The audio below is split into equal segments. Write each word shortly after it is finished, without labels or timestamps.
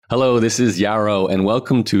Hello, this is Yarrow, and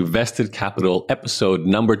welcome to Vested Capital episode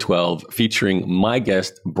number 12, featuring my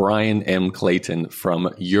guest, Bryan M. Clayton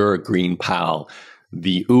from Your Green Pal,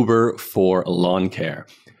 the Uber for lawn care.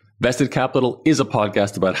 Vested Capital is a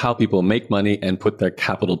podcast about how people make money and put their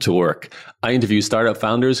capital to work. I interview startup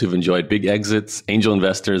founders who've enjoyed big exits, angel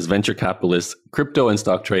investors, venture capitalists, crypto and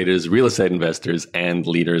stock traders, real estate investors, and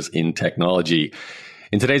leaders in technology.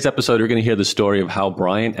 In today's episode, we're going to hear the story of how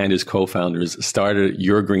Bryan and his co-founders started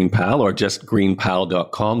Your Green Pal, or just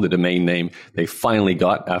greenpal.com, the domain name they finally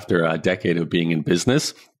got after a decade of being in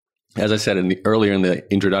business. As I said earlier in the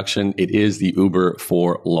introduction, it is the Uber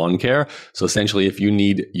for lawn care. So essentially, if you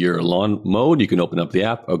need your lawn mowed, you can open up the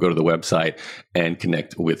app or go to the website and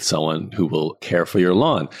connect with someone who will care for your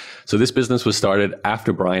lawn. So this business was started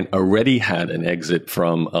after Bryan already had an exit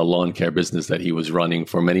from a lawn care business that he was running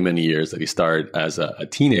for many, many years, that he started as a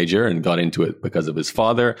teenager and got into it because of his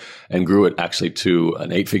father and grew it actually to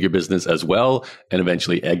an 8-figure business as well, and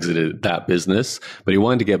eventually exited that business. But he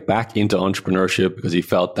wanted to get back into entrepreneurship because he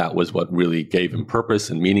felt that was what really gave him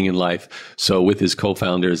purpose and meaning in life. So with his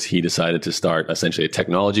co-founders, he decided to start essentially a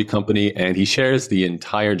technology company, and he shares the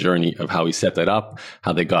entire journey of how he set that up,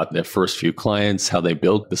 how they got their first few clients, how they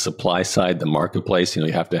built the supply side, the marketplace. You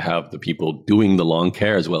have to have the people doing the lawn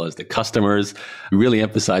care as well as the customers. He really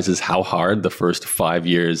emphasizes how hard the first 5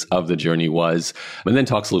 years of the journey was, and then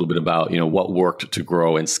talks a little bit about, what worked to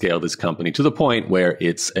grow and scale this company to the point where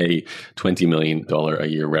it's a $20 million a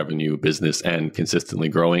year revenue business and consistently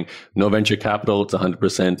growing. No venture capital. It's 100%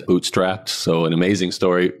 bootstrapped. So an amazing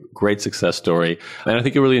story, great success story. And I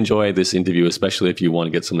think you'll really enjoy this interview, especially if you want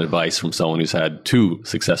to get some advice from someone who's had 2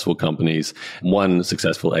 successful companies, 1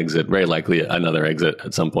 successful exit, very likely another exit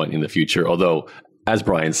at some point in the future. Although, as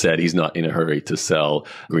Bryan said, he's not in a hurry to sell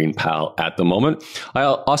Green Pal at the moment. I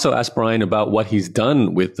also asked Bryan about what he's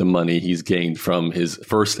done with the money he's gained from his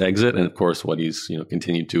first exit, and of course, what he's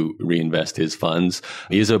continued to reinvest his funds.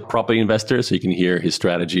 He is a property investor, so you can hear his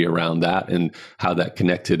strategy around that and how that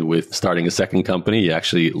connected with starting a second company. He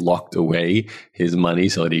actually locked away his money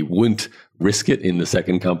so that he wouldn't risk it in the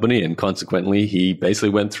second company. And consequently, he basically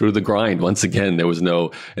went through the grind. Once again, there was no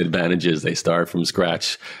advantages. They started from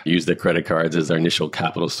scratch, used their credit cards as their initial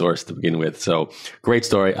capital source to begin with. So great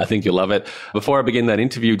story. I think you'll love it. Before I begin that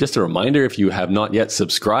interview, just a reminder, if you have not yet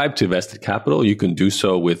subscribed to Vested Capital, you can do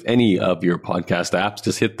so with any of your podcast apps.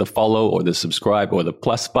 Just hit the follow or the subscribe or the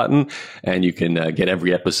plus button, and you can get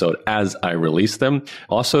every episode as I release them.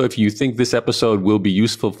 Also, if you think this episode will be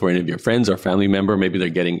useful for any of your friends or family member, maybe they're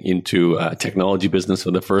getting into technology business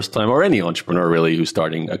for the first time, or any entrepreneur really who's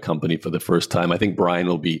starting a company for the first time, I think Bryan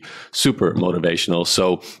will be super motivational.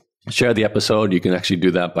 So share the episode. You can actually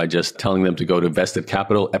do that by just telling them to go to Vested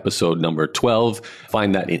Capital, episode number 12.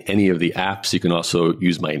 Find that in any of the apps. You can also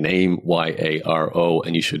use my name, Yaro,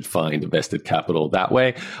 and you should find Vested Capital that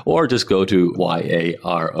way. Or just go to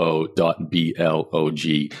yaro.blog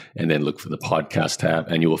and then look for the podcast tab,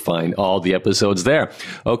 and you will find all the episodes there.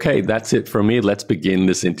 Okay, that's it for me. Let's begin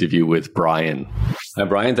this interview with Bryan. Hi,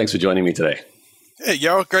 Bryan. Thanks for joining me today. Hey,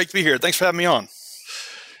 Yarrow. Great to be here. Thanks for having me on.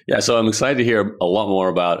 Yeah, so I'm excited to hear a lot more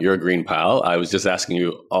about Your Green Pal. I was just asking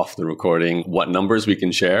you off the recording what numbers we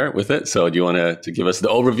can share with it. So do you want to give us the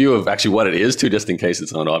overview of actually what it is too, just in case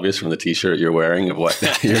it's not obvious from the t-shirt you're wearing of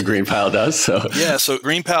what Your Green Pal does? So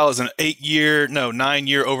Green Pal is an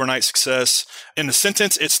 9-year overnight success. In a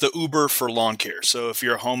sentence, it's the Uber for lawn care. So if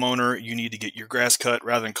you're a homeowner, you need to get your grass cut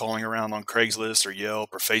rather than calling around on Craigslist or Yelp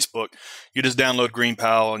or Facebook. You just download Green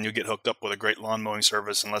Pal and you'll get hooked up with a great lawn mowing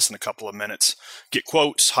service in less than a couple of minutes. Get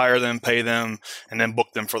quotes, hire them, pay them, and then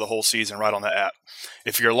book them for the whole season right on the app.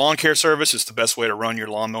 If you're a lawn care service, it's the best way to run your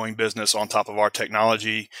lawn mowing business on top of our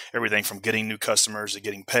technology. Everything from getting new customers to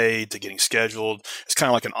getting paid to getting scheduled. It's kind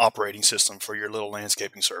of like an operating system for your little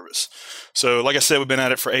landscaping service. So like I said, we've been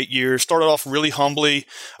at it for 8 years. Started off really humbly.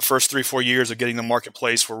 The first 3-4 years of getting the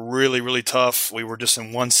marketplace were really, really tough. We were just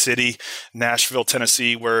in one city, Nashville,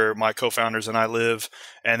 Tennessee, where my co-founders and I live.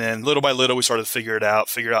 And then little by little, we started to figure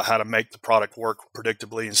out how to make the product work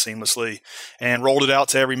predictably and seamlessly, and rolled it out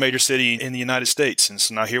to every major city in the United States. And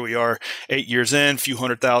so now here we are 8 years in, a few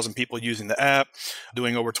 100,000 people using the app,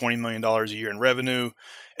 doing over $20 million a year in revenue,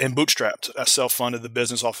 and bootstrapped. I self-funded the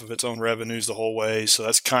business off of its own revenues the whole way. So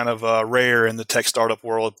that's kind of rare in the tech startup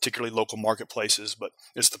world, particularly local marketplaces, but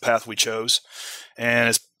it's the path we chose. And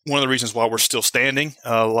it's one of the reasons why we're still standing.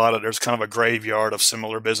 There's kind of a graveyard of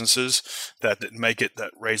similar businesses that didn't make it,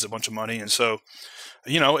 that raised a bunch of money. And so,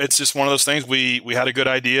 it's just one of those things. We had a good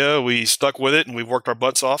idea, we stuck with it, and we've worked our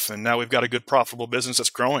butts off, and now we've got a good profitable business that's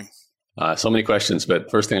growing. So many questions,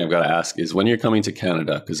 but first thing I've got to ask is when you're coming to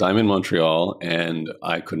Canada, because I'm in Montreal and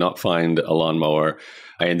I could not find a lawnmower.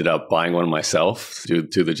 I ended up buying one myself to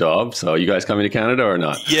do the job. So you guys coming to Canada or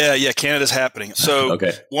not? Yeah, Canada's happening. So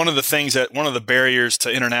Okay. one of the barriers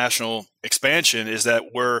to international expansion is that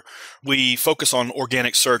we focus on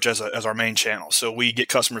organic search as our main channel. So we get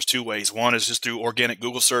customers two ways. One is just through organic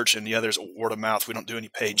Google search, and the other is word of mouth. We don't do any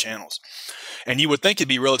paid channels. And you would think it'd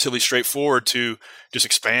be relatively straightforward to just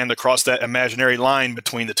expand across that imaginary line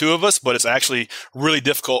between the two of us, but it's actually really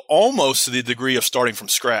difficult, almost to the degree of starting from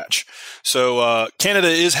scratch. So Canada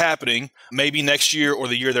is happening. Maybe next year or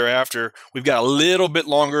the year thereafter. We've got a little bit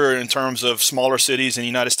longer in terms of smaller cities in the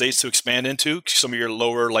United States to expand into, some of your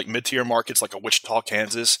lower, like mid-tier markets, like a Wichita,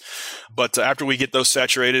 Kansas. But after we get those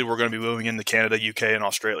saturated, we're going to be moving into Canada, UK, and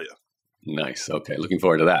Australia. Nice. Okay. Looking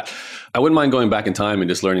forward to that. I wouldn't mind going back in time and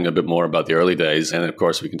just learning a bit more about the early days. And of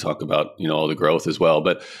course, we can talk about, all the growth as well.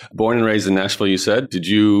 But born and raised in Nashville, you said, did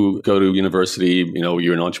you go to university?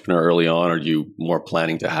 You're an entrepreneur early on, or are you more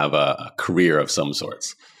planning to have a career of some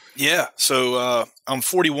sorts? Yeah. So I'm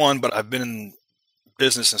 41, but I've been in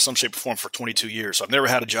business in some shape or form for 22 years. So I've never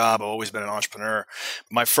had a job. I've always been an entrepreneur.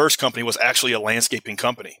 My first company was actually a landscaping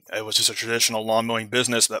company. It was just a traditional lawn mowing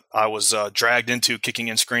business that I was dragged into kicking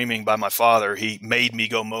and screaming by my father. He made me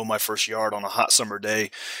go mow my first yard on a hot summer day. He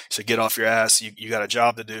said, get off your ass. You got a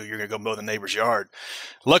job to do. You're going to go mow the neighbor's yard.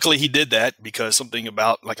 Luckily, he did that because something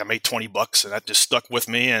about I made $20 and that just stuck with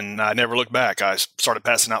me and I never looked back. I started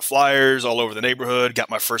passing out flyers all over the neighborhood, got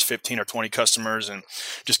my first 15 or 20 customers and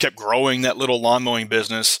just kept growing that little lawn mowing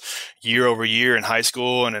business year over year in high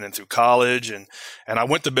school and then through college. And I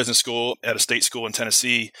went to business school at a state school in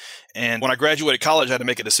Tennessee. And when I graduated college, I had to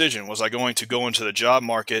make a decision. Was I going to go into the job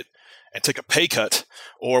market and take a pay cut,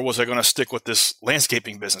 or was I going to stick with this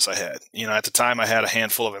landscaping business I had? At the time I had a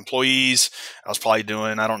handful of employees. I was probably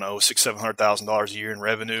doing, $600,000-$700,000 a year in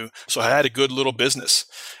revenue. So I had a good little business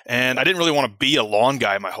and I didn't really want to be a lawn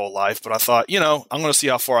guy my whole life, but I thought, I'm going to see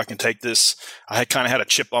how far I can take this. I had kind of had a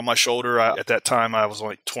chip on my shoulder. At that time, I was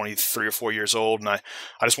only 23 or 4 years old. And I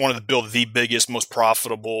just wanted to build the biggest, most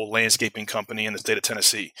profitable landscaping company in the state of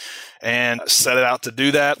Tennessee and set it out to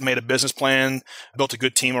do that, made a business plan, built a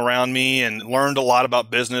good team around me and learned a lot about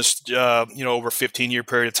business, over a 15-year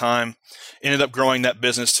period of time. Ended up growing that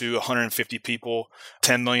business to 150 people,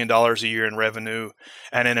 $10 million a year in revenue.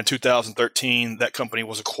 And then in 2013, that company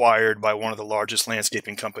was acquired by one of the largest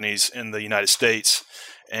landscaping companies in the United States.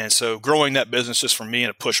 And so growing that business just from me and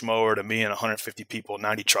a push mower to me and 150 people,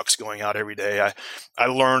 90 trucks going out every day, I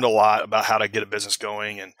learned a lot about how to get a business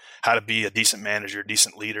going and how to be a decent manager,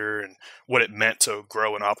 decent leader, and what it meant to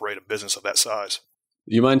grow and operate a business of that size.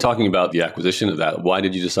 Do you mind talking about the acquisition of that? Why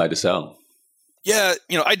did you decide to sell? Yeah,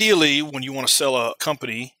 ideally, when you want to sell a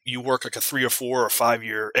company, you work like a 3 or 4 or 5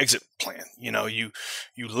 year exit plan. You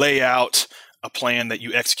lay out a plan that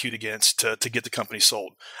you execute against to get the company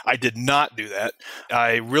sold. I did not do that.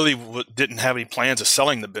 I really didn't have any plans of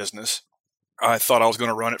selling the business. I thought I was going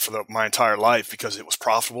to run it for my entire life because it was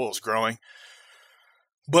profitable, it was growing.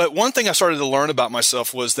 But one thing I started to learn about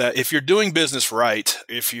myself was that if you're doing business right,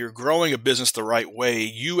 if you're growing a business the right way,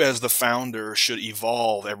 you as the founder should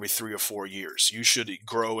evolve every 3 or 4 years. You should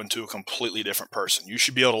grow into a completely different person. You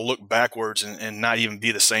should be able to look backwards and not even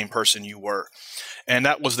be the same person you were. And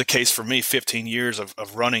that was the case for me, 15 years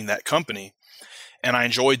of running that company. And I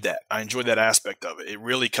enjoyed that. I enjoyed that aspect of it. It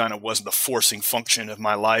really kind of was the forcing function of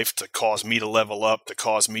my life to cause me to level up, to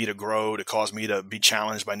cause me to grow, to cause me to be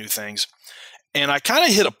challenged by new things. And I kind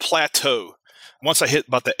of hit a plateau once I hit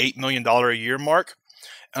about the $8 million a year mark.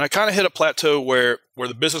 And I kind of hit a plateau where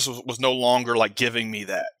the business was no longer like giving me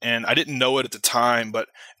that. And I didn't know it at the time, but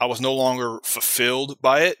I was no longer fulfilled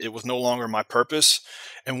by it. It was no longer my purpose.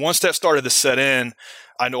 And once that started to set in,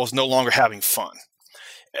 I was no longer having fun.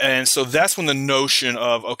 And so that's when the notion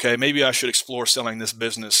of, okay, maybe I should explore selling this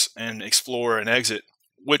business and explore an exit,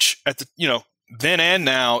 which then and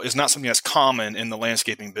now is not something that's common in the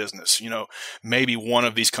landscaping business. Maybe one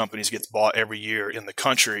of these companies gets bought every year in the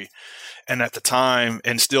country. And at the time,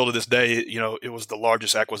 and still to this day, it was the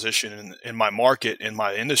largest acquisition in my market, in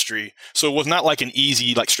my industry. So it was not like an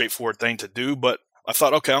easy, straightforward thing to do, but I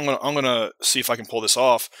thought, okay, I'm gonna see if I can pull this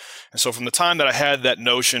off. And so from the time that I had that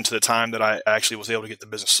notion to the time that I actually was able to get the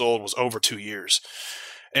business sold was over 2 years.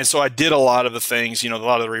 And so I did a lot of the things, a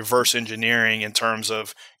lot of the reverse engineering in terms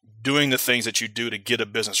of doing the things that you do to get a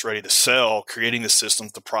business ready to sell, creating the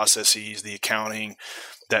systems, the processes, the accounting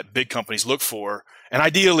that big companies look for. And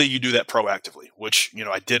ideally, you do that proactively, which,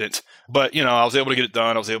 I didn't. But, I was able to get it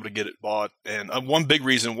done. I was able to get it bought. And one big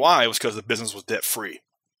reason why was because the business was debt free.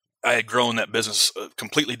 I had grown that business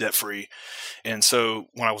completely debt free. And so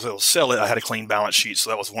when I was able to sell it, I had a clean balance sheet. So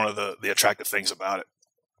that was one of the attractive things about it.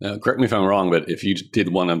 Now, correct me if I'm wrong, but if you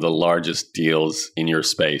did one of the largest deals in your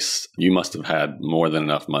space, you must have had more than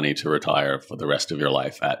enough money to retire for the rest of your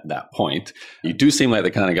life at that point. You do seem like the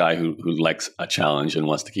kind of guy who likes a challenge and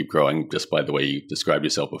wants to keep growing, just by the way you described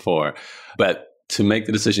yourself before. But to make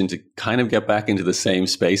the decision to kind of get back into the same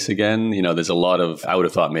space again, there's a lot of, I would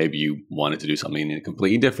have thought maybe you wanted to do something in a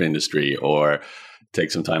completely different industry or take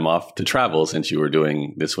some time off to travel since you were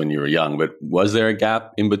doing this when you were young. But was there a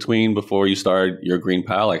gap in between before you started your Green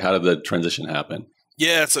Pal? Like, how did the transition happen?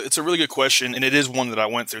 Yeah, it's a really good question. And it is one that I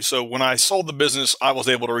went through. So when I sold the business, I was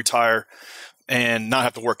able to retire and not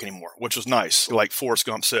have to work anymore, which was nice. Like Forrest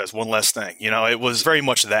Gump says, one less thing. It was very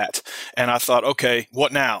much that. And I thought, okay,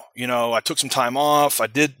 what now? I took some time off. I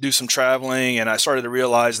did do some traveling, and I started to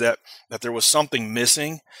realize that there was something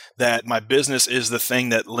missing, that my business is the thing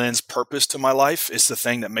that lends purpose to my life. It's the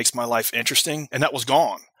thing that makes my life interesting. And that was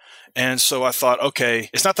gone. And so I thought, okay,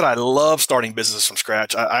 it's not that I love starting businesses from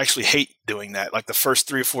scratch. I actually hate doing that. Like the first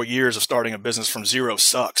 3 or 4 years of starting a business from zero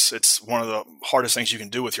sucks. It's one of the hardest things you can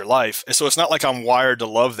do with your life. And so it's not like I'm wired to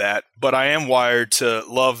love that, but I am wired to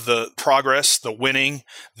love the progress, the winning,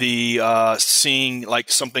 the seeing like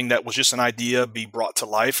something that was just an idea be brought to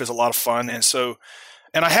life is a lot of fun.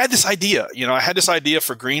 And I had this idea,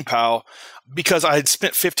 for Green Pal because I had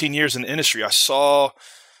spent 15 years in the industry. I saw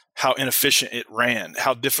how inefficient it ran,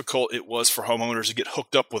 how difficult it was for homeowners to get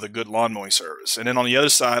hooked up with a good lawn mowing service. And then on the other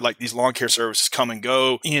side, like these lawn care services come and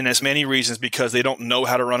go in as many reasons because they don't know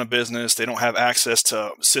how to run a business. They don't have access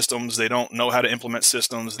to systems. They don't know how to implement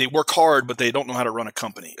systems. They work hard, but they don't know how to run a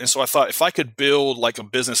company. And so I thought if I could build like a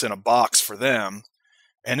business in a box for them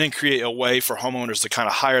and then create a way for homeowners to kind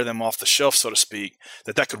of hire them off the shelf, so to speak,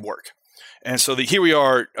 that could work. And so here we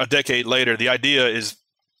are a decade later. The idea is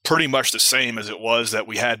pretty much the same as it was that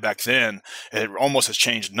we had back then. It almost has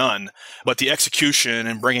changed none. But the execution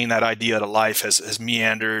and bringing that idea to life has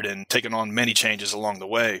meandered and taken on many changes along the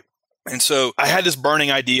way. And so I had this burning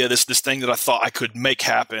idea, this thing that I thought I could make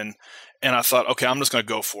happen. And I thought, okay, I'm just going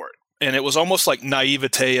to go for it. And it was almost like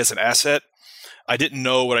naivete as an asset. I didn't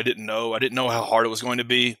know what I didn't know. I didn't know how hard it was going to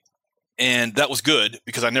be. And that was good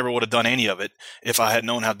because I never would have done any of it if I had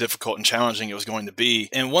known how difficult and challenging it was going to be.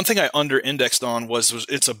 And one thing I under-indexed on was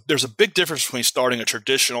there's a big difference between starting a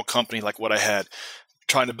traditional company like what I had,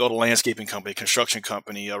 trying to build a landscaping company, construction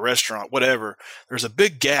company, a restaurant, whatever. There's a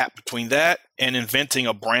big gap between that and inventing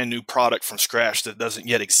a brand new product from scratch that doesn't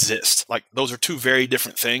yet exist. Like those are two very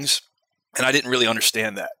different things. And I didn't really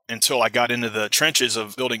understand that until I got into the trenches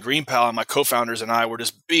of building Green Pal, and my co-founders and I were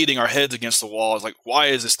just beating our heads against the wall. I was like, why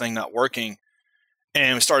is this thing not working?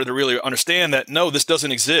 And we started to really understand that, no, this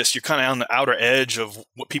doesn't exist. You're kind of on the outer edge of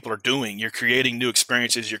what people are doing. You're creating new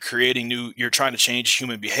experiences. You're trying to change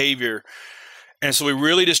human behavior. And so we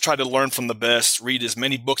really just tried to learn from the best, read as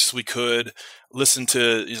many books as we could, go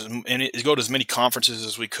to as many conferences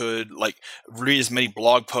as we could, like read as many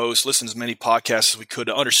blog posts, listen to as many podcasts as we could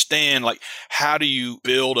to understand, like, how do you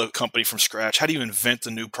build a company from scratch? How do you invent a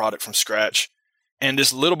new product from scratch? And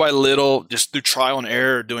just little by little, just through trial and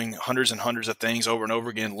error, doing hundreds and hundreds of things over and over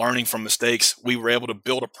again, learning from mistakes, we were able to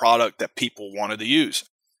build a product that people wanted to use.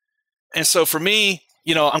 And so for me,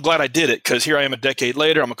 I'm glad I did it because here I am a decade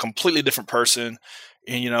later. I'm a completely different person.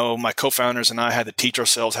 And, my co-founders and I had to teach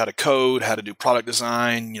ourselves how to code, how to do product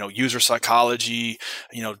design, user psychology,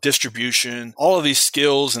 distribution, all of these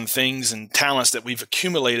skills and things and talents that we've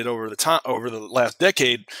accumulated over the last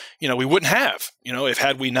decade, we wouldn't have,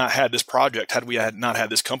 had we not had this project, had we not had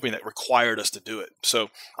this company that required us to do it. So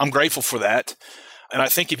I'm grateful for that. And I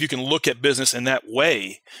think if you can look at business in that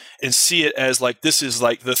way and see it as like, this is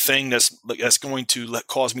like the thing that's going to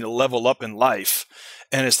cause me to level up in life.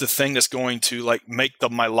 And it's the thing that's going to like make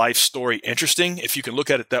my life story interesting. If you can look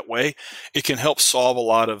at it that way, it can help solve a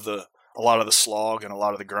lot of the slog and a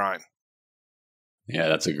lot of the grind. Yeah,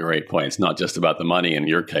 that's a great point. It's not just about the money. In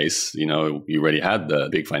your case, you already had the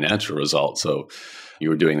big financial result. So you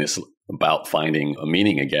were doing this about finding a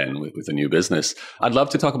meaning again with a new business. I'd love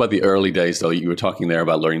to talk about the early days, though. You were talking there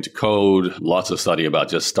about learning to code, lots of study about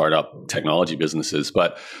just startup technology businesses.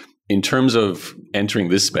 But in terms of entering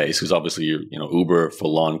this space, because obviously you're, Uber for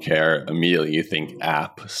lawn care, immediately you think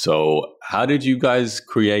app. So how did you guys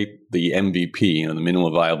create the MVP, the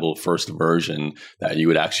minimum viable first version that you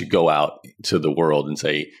would actually go out to the world and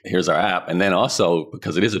say, here's our app? And then also,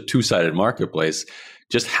 because it is a two-sided marketplace,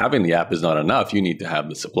 just having the app is not enough. You need to have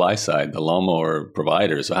the supply side, the lawnmower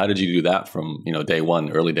provider. So how did you do that from, day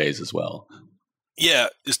one, early days as well? Yeah,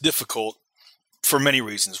 it's difficult for many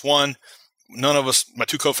reasons. One, None of us, my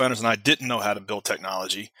two co-founders and I, didn't know how to build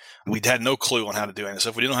technology. We had no clue on how to do any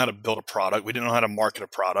stuff. We didn't know how to build a product. We didn't know how to market a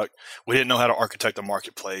product. We didn't know how to architect a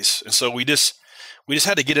marketplace. And so we just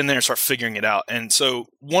had to get in there and start figuring it out. And so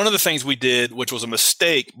one of the things we did, which was a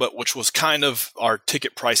mistake, but which was kind of our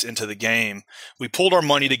ticket price into the game, we pulled our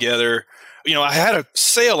money together. I had a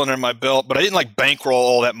sale under my belt, but I didn't bankroll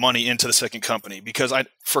all that money into the second company because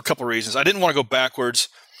for a couple of reasons. I didn't want to go backwards.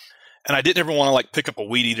 And I didn't ever want to pick up a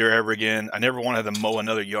weed eater ever again. I never wanted to mow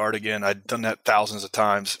another yard again. I'd done that thousands of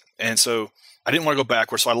times. And so I didn't want to go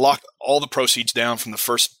backwards. So I locked all the proceeds down from the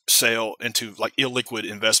first sale into illiquid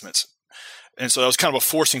investments. And so that was kind of a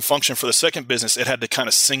forcing function for the second business. It had to kind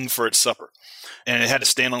of sing for its supper, and it had to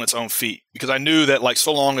stand on its own feet because I knew that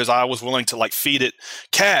so long as I was willing to feed it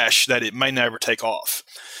cash, that it may never take off.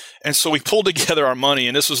 And so we pulled together our money,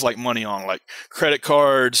 and this was money on credit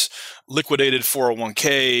cards, liquidated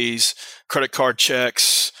 401ks, credit card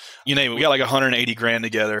checks, you name it. We got $180,000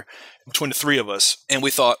 together between the three of us. And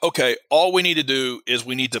we thought, okay, all we need to do is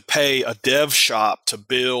we need to pay a dev shop to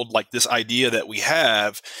build this idea that we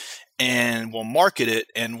have, and we'll market it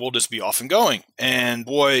and we'll just be off and going. And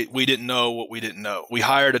boy, we didn't know what we didn't know. We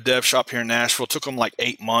hired a dev shop here in Nashville. It took them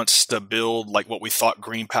 8 months to build what we thought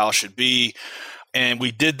GreenPal should be. And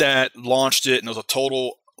we did that, launched it, and it was a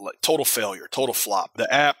total failure, total flop.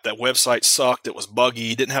 The app, that website sucked. It was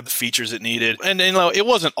buggy, didn't have the features it needed. And it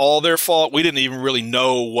wasn't all their fault. We didn't even really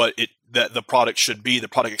know what that the product should be, the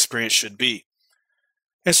product experience should be.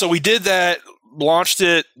 And so we did that, launched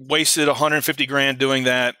it, wasted $150,000 doing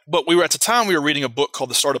that. But we were reading a book called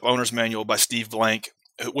The Startup Owner's Manual by Steve Blank,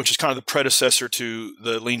 which is kind of the predecessor to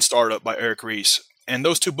The Lean Startup by Eric Ries. And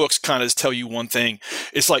those two books kind of tell you one thing.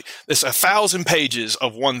 It's it's 1,000 pages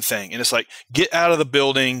of one thing. And it's get out of the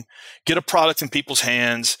building, get a product in people's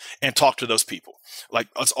hands, and talk to those people.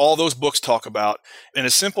 That's all those books talk about. And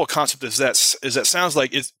as simple a concept as that sounds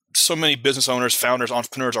like it's so many business owners, founders,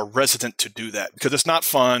 entrepreneurs are reticent to do that because it's not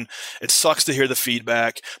fun. It sucks to hear the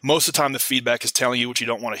feedback. Most of the time, the feedback is telling you what you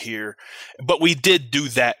don't want to hear. But we did do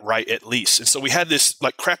that right at least. And so we had this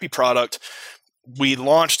crappy product. We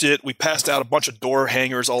launched it. We passed out a bunch of door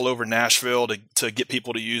hangers all over Nashville to get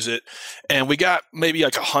people to use it. And we got maybe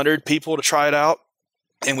 100 people to try it out.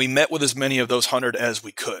 And we met with as many of those 100 as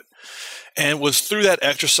we could. And it was through that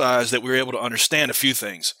exercise that we were able to understand a few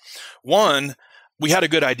things. One, we had a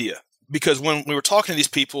good idea because when we were talking to these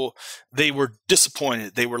people, they were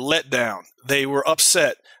disappointed. They were let down. They were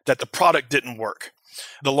upset that the product didn't work.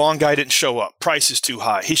 The lawn guy didn't show up. Price is too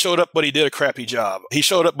high. He showed up, but he did a crappy job. He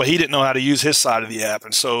showed up, but he didn't know how to use his side of the app.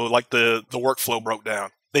 And so the workflow broke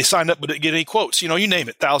down. They signed up, but didn't get any quotes. You name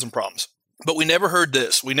it, 1,000 problems. But we never heard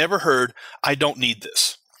this. We never heard, I don't need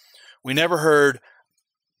this. We never heard,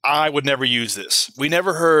 I would never use this. We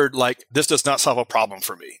never heard this does not solve a problem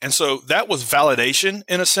for me. And so that was validation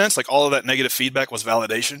in a sense, all of that negative feedback was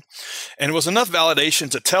validation. And it was enough validation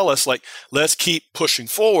to tell us let's keep pushing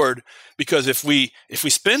forward because if we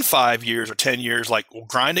spend 5 years or 10 years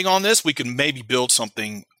grinding on this, we can maybe build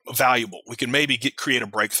something valuable. We can maybe create a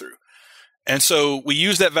breakthrough. And so we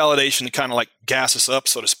use that validation to kind of gas us up,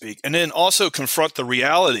 so to speak, and then also confront the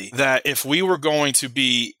reality that if we were going to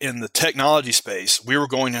be in the technology space, we were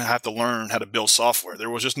going to have to learn how to build software. There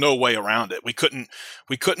was just no way around it. We couldn't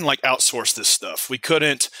outsource this stuff. We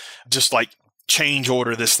couldn't just change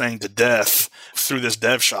order this thing to death through this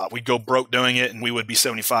dev shop. We'd go broke doing it, and we would be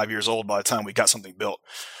 75 years old by the time we got something built.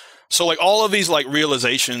 So all of these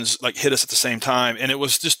realizations hit us at the same time. And it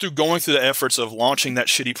was just through going through the efforts of launching that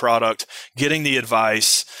shitty product, getting the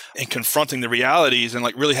advice and confronting the realities and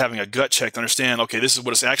really having a gut check to understand, okay, this is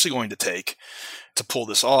what it's actually going to take to pull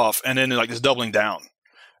this off. And then this doubling down,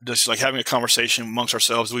 just having a conversation amongst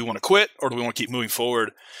ourselves. Do we want to quit or do we want to keep moving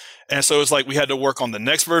forward? And so it's we had to work on the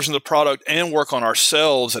next version of the product and work on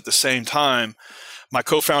ourselves at the same time. My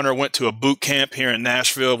co-founder went to a boot camp here in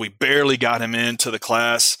Nashville. We barely got him into the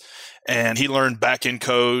class. And he learned back-end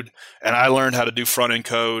code, and I learned how to do front-end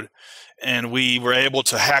code. And we were able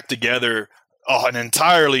to hack together an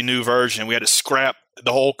entirely new version. We had to scrap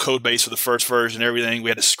the whole code base of the first version, everything. We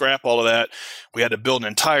had to scrap all of that. We had to build an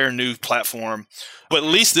entire new platform. But at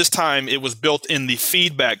least this time, it was built in the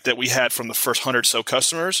feedback that we had from the first 100 so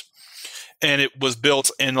customers. And it was built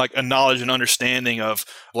in a knowledge and understanding of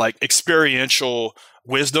experiential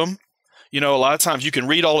wisdom. A lot of times you can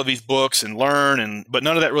read all of these books and learn, but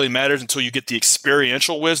none of that really matters until you get the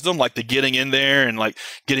experiential wisdom, the getting in there and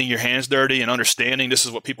getting your hands dirty and understanding this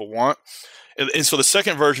is what people want. And so the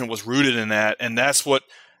second version was rooted in that, and that's what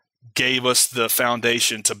gave us the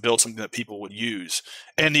foundation to build something that people would use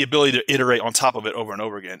and the ability to iterate on top of it over and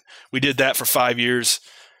over again. We did that for 5 years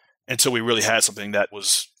until we really had something that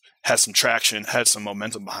was had some traction, had some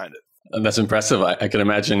momentum behind it. And that's impressive. I can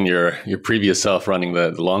imagine your previous self running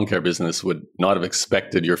the Lawncare business would not have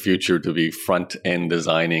expected your future to be front end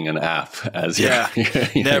designing an app as your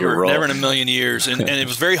role. Never in a million years. And it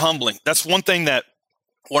was very humbling. That's one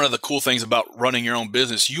of the cool things about running your own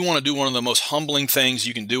business. You want to do one of the most humbling things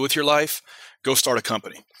you can do with your life. Go start a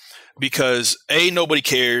company, because nobody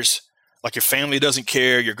cares. Like, your family doesn't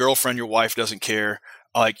care. Your girlfriend, your wife doesn't care.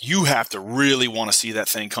 Like, you have to really want to see that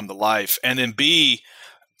thing come to life. And then B,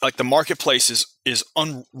 like, the marketplace is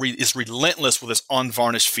relentless with its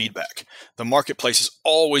unvarnished feedback. The marketplace is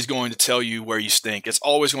always going to tell you where you stink. It's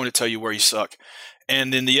always going to tell you where you suck.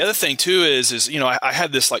 And then the other thing too is I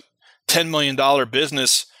had this like $10 million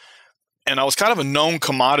business, and I was kind of a known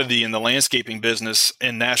commodity in the landscaping business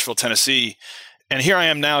in Nashville, Tennessee. And here I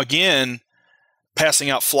am now again, passing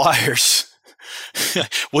out flyers.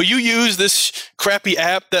 Will you use this crappy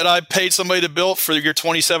app that I paid somebody to build for your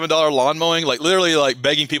 $27 lawn mowing? Like, literally, like,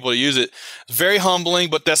 begging people to use it. It's very humbling,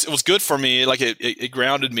 but it was good for me. Like, it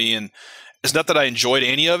grounded me, and it's not that I enjoyed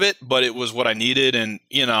any of it, but it was what I needed. And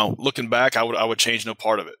looking back, I would change no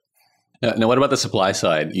part of it. Now, what about the supply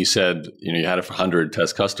side? You said you had 100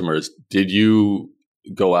 test customers. Did you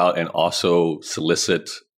go out and also solicit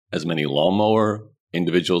as many lawnmower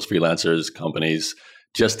individuals, freelancers, companies,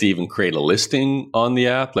 just to even create a listing on the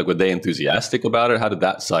app? Like, were they enthusiastic about it? How did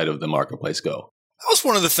that side of the marketplace go? That was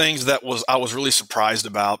one of the things that I was really surprised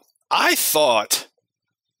about. I thought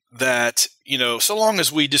that, so long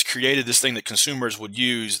as we just created this thing that consumers would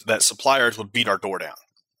use, that suppliers would beat our door down.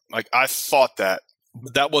 Like, I thought that.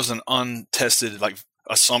 But that was an untested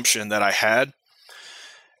assumption that I had.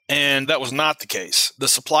 And that was not the case. The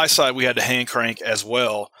supply side, we had to hand crank as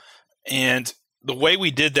well. And the way we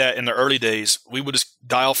did that in the early days, we would just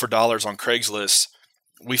dial for dollars on Craigslist.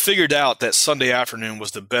 We figured out that Sunday afternoon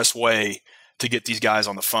was the best way to get these guys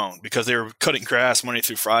on the phone, because they were cutting grass Monday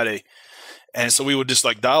through Friday. And so we would just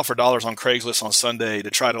dial for dollars on Craigslist on Sunday to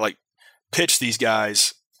try to pitch these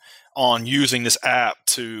guys on using this app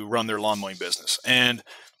to run their lawn mowing business. And,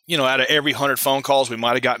 out of every 100 phone calls, we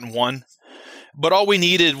might have gotten one. But all we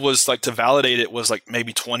needed was to validate it was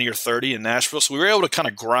maybe 20 or 30 in Nashville. So we were able to kind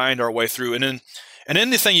of grind our way through. And then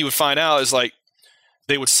the thing you would find out is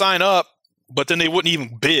they would sign up, but then they wouldn't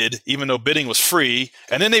even bid, even though bidding was free.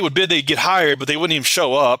 And then they would bid, they'd get hired, but they wouldn't even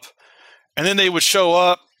show up. And then they would show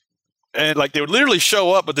up, and they would literally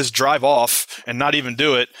show up, but just drive off and not even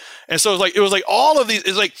do it. And so it was all of these,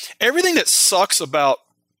 it's everything that sucks about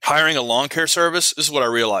hiring a lawn care service. This is what I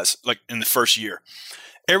realized in the first year.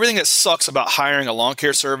 Everything that sucks about hiring a lawn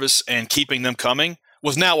care service and keeping them coming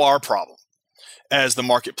was now our problem as the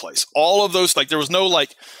marketplace. All of those, there was no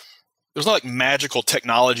magical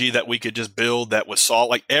technology that we could just build that would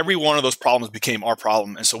solve. Every one of those problems became our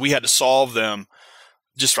problem. And so we had to solve them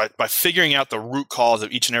just by figuring out the root cause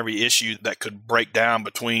of each and every issue that could break down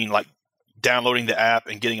between downloading the app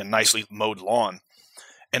and getting a nicely mowed lawn.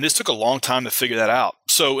 And this took a long time to figure that out.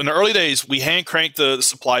 So in the early days, we hand cranked the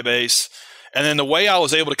supply base. And then the way I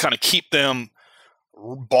was able to kind of keep them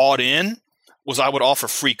bought in was I would offer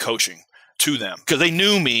free coaching to them, because they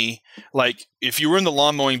knew me. If you were in the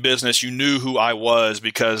lawn mowing business, you knew who I was,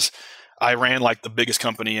 because I ran the biggest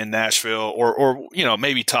company in Nashville, or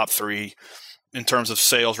maybe top 3 in terms of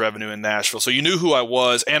sales revenue in Nashville. So you knew who I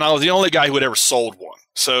was, and I was the only guy who had ever sold one.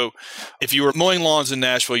 So if you were mowing lawns in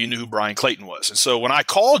Nashville, you knew who Bryan Clayton was. And so when I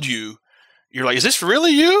called you, you're like, is this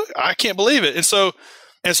really you? I can't believe it. And so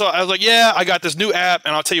I was like, yeah, I got this new app,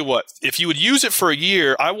 and I'll tell you what, if you would use it for a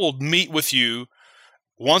year, I will meet with you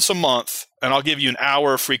once a month, and I'll give you an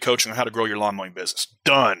hour of free coaching on how to grow your lawn mowing business.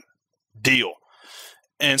 Done. Deal.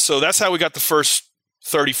 And so that's how we got the first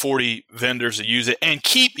 30, 40 vendors to use it and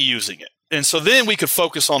keep using it. And so then we could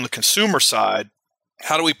focus on the consumer side.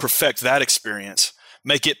 How do we perfect that experience,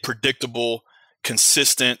 make it predictable,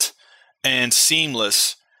 consistent, and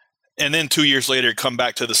seamless? And then 2 years later, come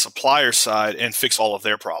back to the supplier side and fix all of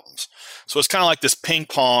their problems. So it's kind of like this ping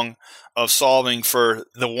pong of solving for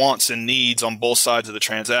the wants and needs on both sides of the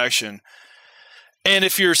transaction. And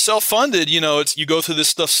if you're self-funded, you go through this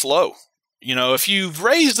stuff slow. If you've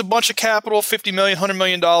raised a bunch of capital, $50 million, $100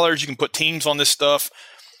 million, you can put teams on this stuff.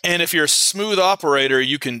 And if you're a smooth operator,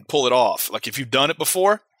 you can pull it off. If you've done it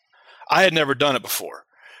before, I had never done it before.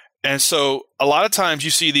 And so a lot of times you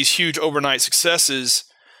see these huge overnight successes,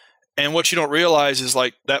 and what you don't realize is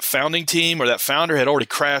that founding team or that founder had already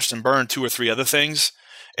crashed and burned 2 or 3 other things.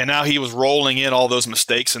 And now he was rolling in all those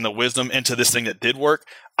mistakes and the wisdom into this thing that did work.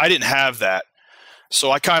 I didn't have that. So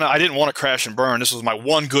I didn't want to crash and burn. This was my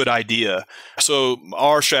one good idea. So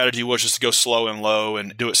our strategy was just to go slow and low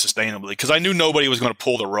and do it sustainably, because I knew nobody was going to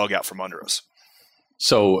pull the rug out from under us.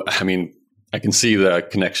 So, I mean, I can see the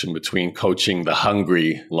connection between coaching the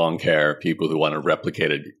hungry lawn care people who want to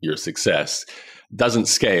replicate your success. Doesn't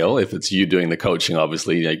scale if it's you doing the coaching,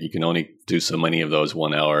 obviously. Like, you can only do so many of those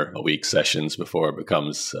 1 hour a week sessions before it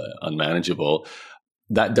becomes unmanageable.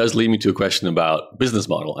 That does lead me to a question about business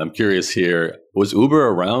model. I'm curious here, was Uber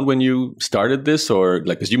around when you started this? Or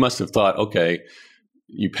like, because you must have thought, okay,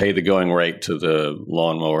 you pay the going rate to the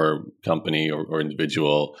lawnmower company or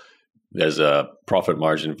individual. There's a profit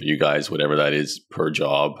margin for you guys, whatever that is per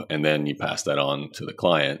job, and then you pass that on to the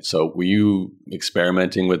client. So were you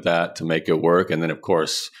experimenting with that to make it work? And then, of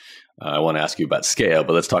course, I want to ask you about scale,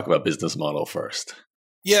 but let's talk about business model first.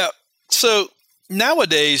 Yeah. So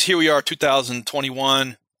nowadays, here we are,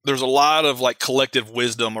 2021. There's a lot of like collective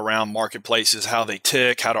wisdom around marketplaces, how they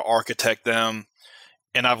tick, how to architect them.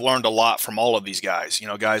 And I've learned a lot from all of these guys,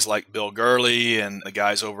 guys like Bill Gurley and the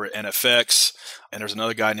guys over at NFX. And there's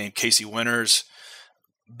another guy named Casey Winters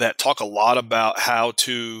that talk a lot about how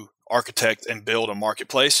to architect and build a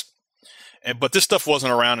marketplace. But this stuff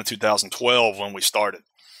wasn't around in 2012 when we started.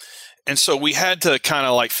 And so we had to kind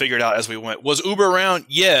of like figure it out as we went. Was Uber around?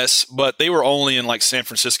 Yes, but they were only in like San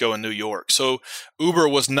Francisco and New York. So Uber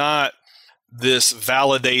was not this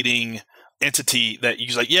validating entity that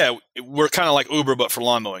you like, yeah, we're kind of like Uber, but for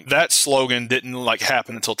lawn mowing. That slogan didn't like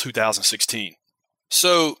happen until 2016.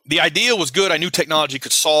 So the idea was good. I knew technology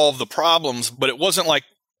could solve the problems, but it wasn't like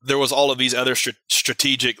there was all of these other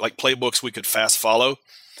strategic like playbooks we could fast follow.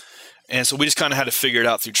 And so we just kind of had to figure it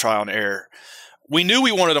out through trial and error. We knew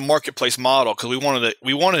we wanted a marketplace model because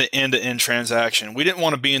we wanted an end-to-end transaction. We didn't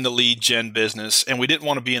want to be in the lead gen business, and we didn't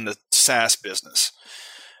want to be in the SaaS business.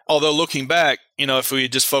 Although looking back, if we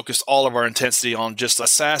had just focused all of our intensity on just a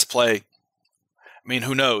SaaS play, I mean,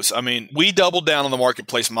 who knows? I mean, we doubled down on the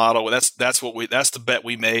marketplace model. That's the bet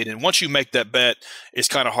we made. And once you make that bet, it's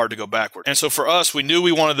kind of hard to go backward. And so for us, we knew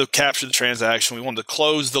we wanted to capture the transaction. We wanted to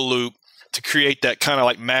close the loop to create that kind of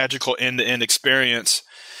like magical end-to-end experience.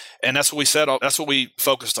 And that's what we said. That's what we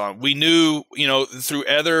focused on. We knew, through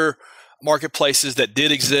other marketplaces that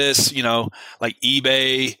did exist, like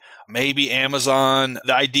eBay, maybe Amazon,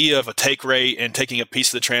 the idea of a take rate and taking a piece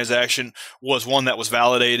of the transaction was one that was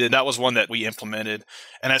validated. That was one that we implemented.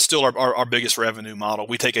 And that's still our biggest revenue model.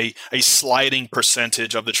 We take a sliding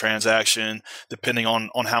percentage of the transaction, depending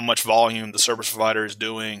on how much volume the service provider is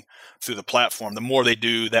doing through the platform. The more they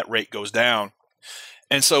do, that rate goes down.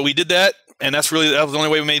 And so we did that. And that was the only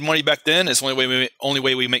way we made money back then. It's the only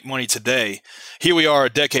way we make money today. Here we are a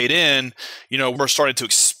decade in, we're starting to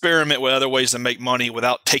experiment with other ways to make money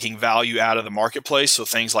without taking value out of the marketplace. So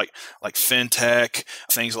things like fintech,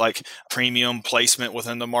 things like premium placement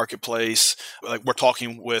within the marketplace. Like we're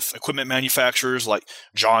talking with equipment manufacturers like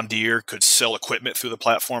John Deere could sell equipment through the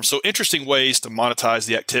platform. So interesting ways to monetize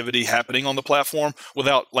the activity happening on the platform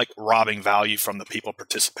without like robbing value from the people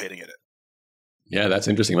participating in it. Yeah, that's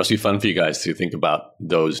interesting. It must be fun for you guys to think about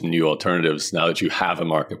those new alternatives now that you have a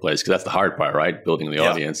marketplace, because that's the hard part, right? Building the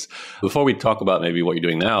audience. Before we talk about maybe what you're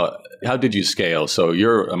doing now, how did you scale? So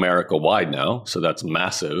you're America-wide now, so that's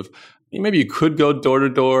massive. Maybe you could go door to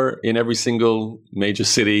door in every single major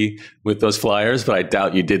city with those flyers, but I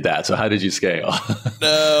doubt you did that. So how did you scale?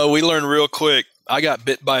 No, we learned real quick. I got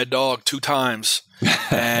bit by a dog 2 times.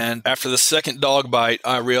 And after the second dog bite,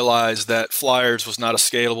 I realized that flyers was not a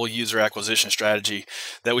scalable user acquisition strategy,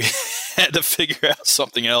 that we had to figure out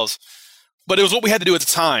something else. But it was what we had to do at the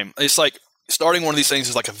time. It's like starting one of these things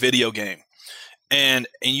is like a video game. And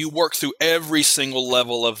you work through every single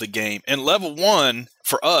level of the game. And level 1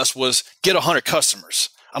 for us was get 100 customers.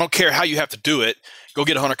 I don't care how you have to do it. Go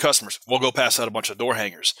get 100 customers. We'll go pass out a bunch of door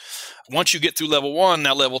hangers. Once you get through level 1,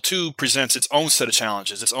 now level 2 presents its own set of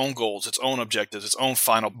challenges, its own goals, its own objectives, its own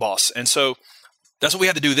final boss. And so that's what we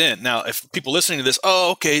had to do then. Now, if people listening to this,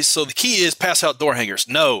 okay, so the key is pass out door hangers.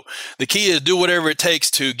 No, the key is do whatever it takes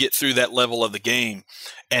to get through that level of the game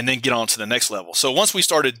and then get on to the next level. So once we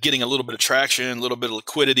started getting a little bit of traction, a little bit of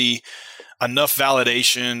liquidity, enough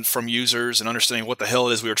validation from users and understanding what the hell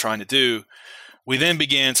it is we were trying to do, we then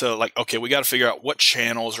began to okay, we got to figure out what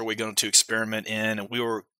channels are we going to experiment in. And we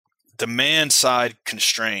were demand side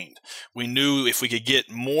constrained. We knew if we could get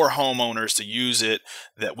more homeowners to use it,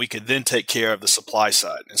 that we could then take care of the supply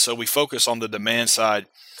side. And so we focus on the demand side,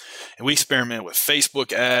 and we experimented with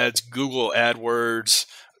Facebook ads, Google AdWords,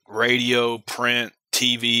 radio, print,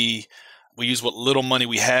 TV. We used what little money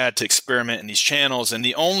we had to experiment in these channels. And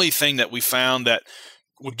the only thing that we found that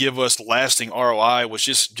would give us lasting ROI was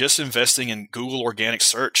just investing in Google organic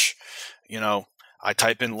search. I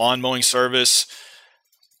type in lawn mowing service,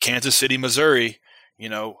 Kansas City, Missouri,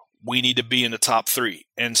 we need to be in the top 3.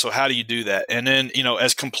 And so how do you do that? And then,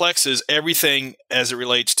 as complex as everything as it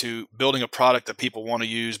relates to building a product that people want to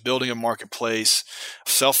use, building a marketplace,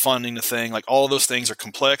 self-funding the thing, like all of those things are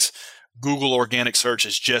complex. Google organic search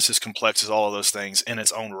is just as complex as all of those things in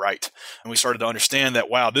its own right. And we started to understand that,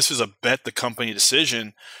 wow, this is a bet the company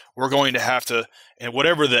decision. We're going to have to, and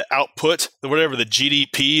whatever the output, whatever the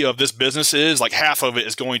GDP of this business is, like half of it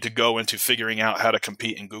is going to go into figuring out how to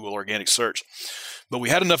compete in Google organic search. But we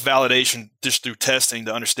had enough validation just through testing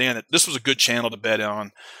to understand that this was a good channel to bet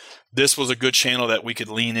on. This was a good channel that we could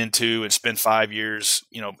lean into and spend 5 years,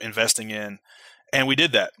 investing in. And we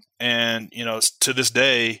did that. And, to this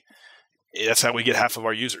day, that's how we get half of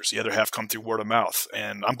our users. The other half come through word of mouth.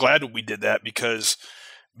 And I'm glad that we did that because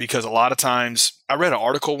a lot of times I read an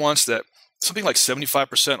article once that something like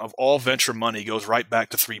 75% of all venture money goes right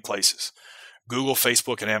back to 3 places: Google,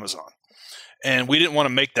 Facebook, and Amazon. And we didn't want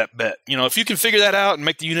to make that bet. If you can figure that out and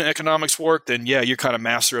make the unit economics work, then yeah, you're kind of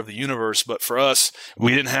master of the universe. But for us,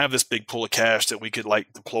 we didn't have this big pool of cash that we could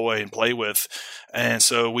deploy and play with. And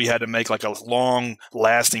so we had to make a long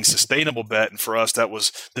lasting, sustainable bet. And for us, that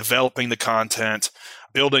was developing the content,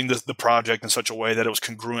 building the project in such a way that it was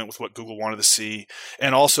congruent with what Google wanted to see.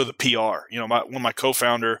 And also the PR, my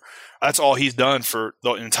co-founder, that's all he's done for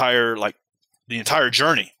the entire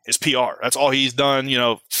journey is PR. That's all he's done,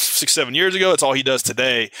 6-7 years ago. That's all he does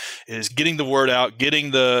today is getting the word out,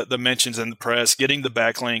 getting the mentions in the press, getting the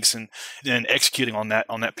backlinks, and executing on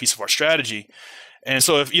that piece of our strategy. And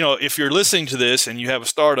so if you're listening to this and you have a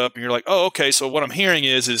startup and you're like, oh, okay, so what I'm hearing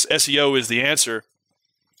is SEO is the answer.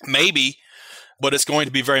 Maybe, but it's going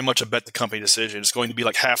to be very much a bet the company decision. It's going to be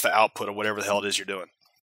like half the output of whatever the hell it is you're doing.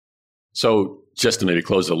 So just to maybe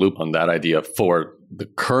close the loop on that idea for the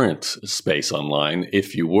current space online,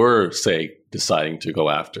 if you were, say, deciding to go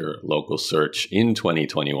after local search in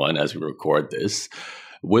 2021 as we record this,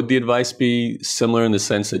 would the advice be similar in the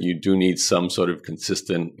sense that you do need some sort of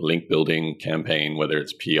consistent link building campaign, whether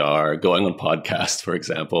it's PR, going on podcasts, for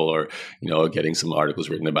example, or, getting some articles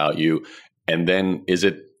written about you? And then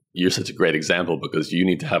you're such a great example because you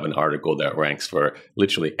need to have an article that ranks for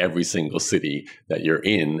literally every single city that you're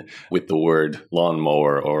in with the word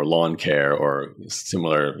lawnmower or lawn care or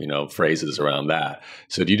similar, phrases around that.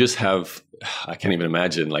 So do you just have, I can't even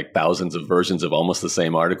imagine, thousands of versions of almost the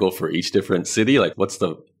same article for each different city? What's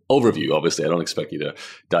the overview? Obviously, I don't expect you to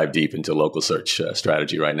dive deep into local search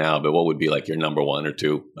strategy right now, but what would be your number 1 or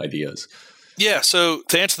 2 ideas? Yeah. So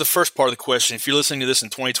to answer the first part of the question, if you're listening to this in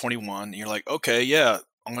 2021, you're like, okay, yeah,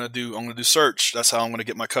 I'm going to do search. That's how I'm going to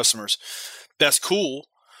get my customers. That's cool.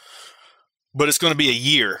 But it's going to be a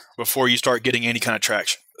year before you start getting any kind of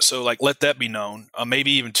traction. So let that be known,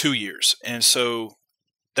 maybe even 2 years. And so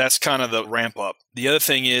that's kind of the ramp up. The other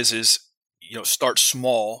thing is, start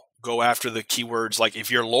small, go after the keywords.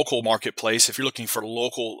 If you're a local marketplace, if you're looking for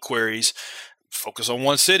local queries, focus on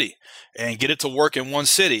one city and get it to work in one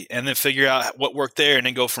city and then figure out what worked there and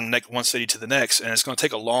then go from one city to the next. And it's going to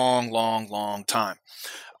take a long, long, long time.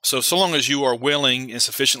 So long as you are willing and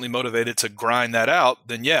sufficiently motivated to grind that out,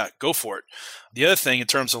 then yeah, go for it. The other thing in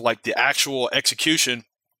terms of the actual execution,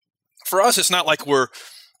 for us, it's not like we're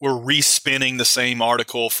respinning the same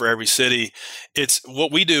article for every city. It's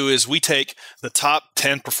what we do is we take the top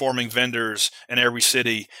 10 performing vendors in every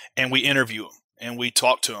city and we interview them. And we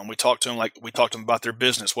talk to them. We talk to them about their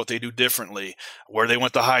business, what they do differently, where they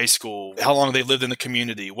went to high school, how long they lived in the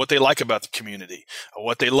community, what they like about the community,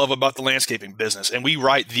 what they love about the landscaping business. And we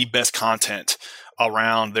write the best content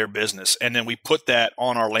around their business. And then we put that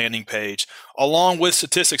on our landing page along with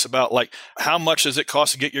statistics about how much does it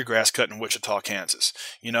cost to get your grass cut in Wichita, Kansas?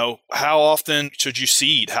 How often should you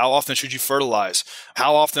seed? How often should you fertilize?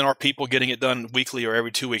 How often are people getting it done weekly or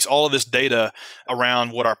every 2 weeks? All of this data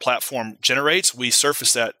around what our platform generates, we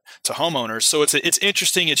surface that to homeowners. So it's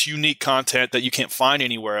interesting. It's unique content that you can't find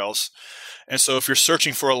anywhere else. And so if you're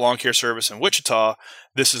searching for a lawn care service in Wichita,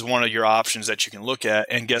 this is one of your options that you can look at.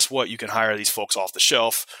 And guess what? You can hire these folks off the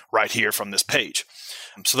shelf right here from this page.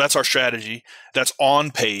 So that's our strategy. That's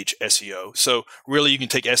on-page SEO. So really you can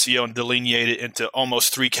take SEO and delineate it into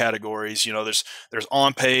almost 3 categories. There's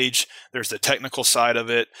on-page, there's the technical side of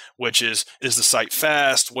it, which is the site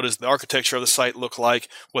fast? What does the architecture of the site look like?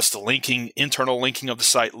 What's the internal linking of the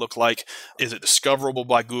site look like? Is it discoverable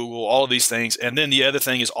by Google? All of these things. And then the other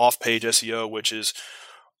thing is off-page SEO, which is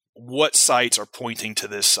what sites are pointing to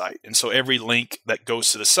this site. And so every link that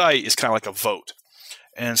goes to the site is kind of like a vote.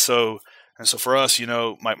 And so for us,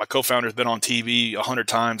 my co-founder has been on TV 100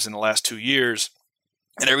 times in the last 2 years.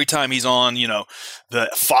 And every time he's on, the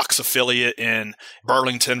Fox affiliate in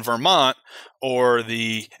Burlington, Vermont, or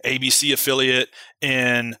the ABC affiliate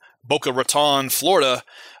in Boca Raton, Florida,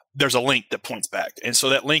 there's a link that points back. And so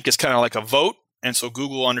that link is kind of like a vote. And so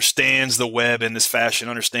Google understands the web in this fashion,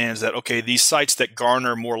 understands that, okay, these sites that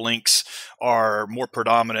garner more links are more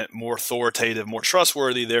predominant, more authoritative, more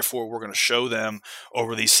trustworthy. Therefore, we're going to show them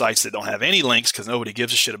over these sites that don't have any links because nobody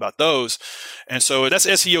gives a shit about those. And so that's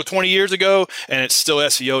SEO 20 years ago, and it's still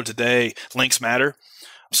SEO today. Links matter.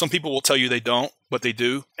 Some people will tell you they don't, but they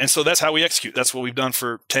do. And so that's how we execute. That's what we've done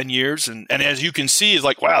for 10 years. And as you can see, it's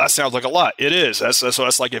like, wow, that sounds like a lot. It is.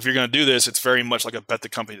 That's like, if you're going to do this, it's very much like a bet the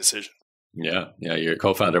company decision. Yeah. Your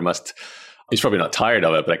co-founder he's probably not tired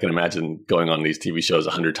of it, but I can imagine going on these TV shows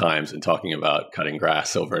 100 times and talking about cutting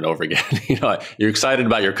grass over and over again. You're excited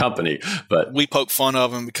about your company, but we poke fun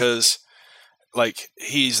of him because like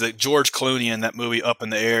he's the George Clooney in that movie Up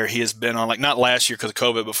in the Air. He has been on, like, not last year because of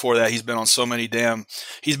COVID, before that, he's been on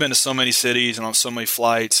he's been to so many cities and on so many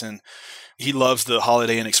flights, and he loves the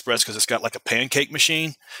Holiday Inn Express because it's got like a pancake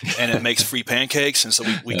machine and it makes free pancakes. And so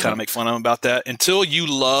we kind of make fun of him about that. Until you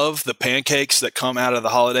love the pancakes that come out of the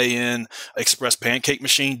Holiday Inn Express pancake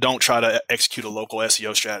machine, don't try to execute a local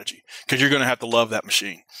SEO strategy because you're going to have to love that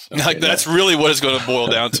machine. Okay, that's really what it's going to boil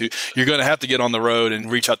down to. You're going to have to get on the road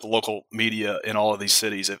and reach out to local media in all of these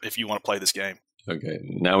cities if you want to play this game. Okay.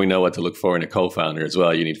 Now we know what to look for in a co-founder as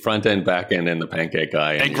well. You need front end, back end, and the pancake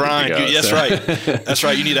guy. And grind. That's right. That's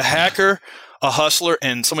right. You need a hacker, a hustler,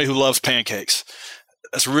 and somebody who loves pancakes.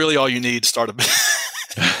 That's really all you need to start a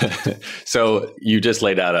business. So you just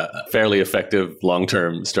laid out a fairly effective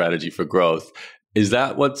long-term strategy for growth. Is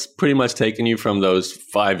that what's pretty much taken you from those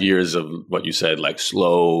 5 years of what you said, like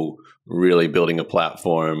slow, really building a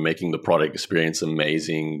platform, making the product experience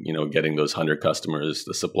amazing, getting those 100 customers,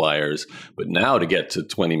 the suppliers, but now to get to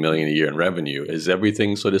 20 million a year in revenue? Is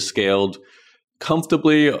everything sort of scaled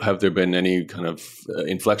comfortably? Have there been any kind of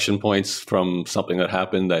inflection points from something that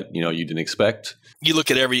happened that, you didn't expect? You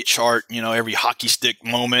look at every chart, every hockey stick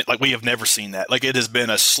moment, like we have never seen that. Like it has been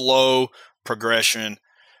a slow progression.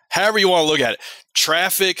 However you want to look at it,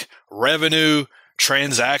 traffic, revenue,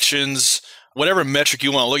 transactions, whatever metric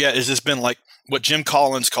you want to look at, has just been like what Jim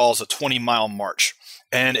Collins calls a 20-mile march.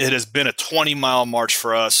 And it has been a 20-mile march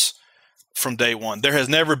for us from day one. There has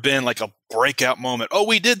never been like a breakout moment. Oh,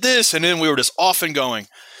 we did this, and then we were just off and going.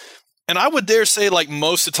 And I would dare say, like,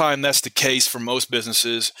 most of the time that's the case for most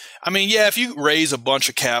businesses. I mean, yeah, if you raise a bunch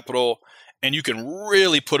of capital and you can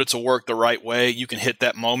really put it to work the right way, you can hit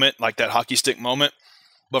that moment, like that hockey stick moment.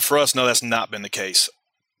 But for us, no, that's not been the case.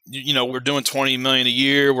 We're doing 20 million a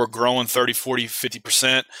year. We're growing 30, 40,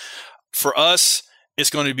 50%. For us, it's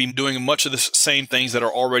going to be doing much of the same things that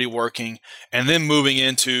are already working and then moving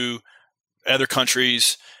into other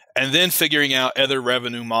countries and then figuring out other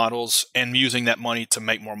revenue models and using that money to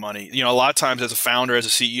make more money. A lot of times as a founder, as a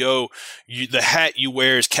CEO, the hat you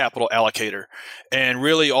wear is capital allocator. And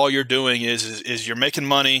really all you're doing is you're making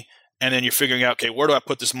money. And then you're figuring out, okay, where do I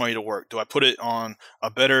put this money to work? Do I put it on a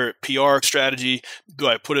better PR strategy? Do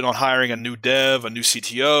I put it on hiring a new dev, a new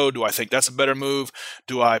CTO? Do I think that's a better move?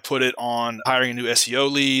 Do I put it on hiring a new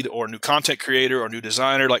SEO lead or a new content creator or a new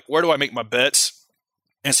designer? Like, where do I make my bets?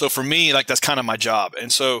 And so for me, like, that's kind of my job.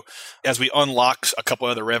 And so as we unlock a couple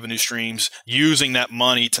other revenue streams, using that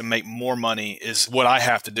money to make more money is what I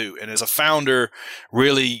have to do. And as a founder,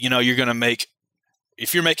 really, you're going to make,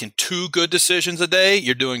 if you're making 2 good decisions a day,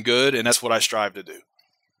 you're doing good. And that's what I strive to do.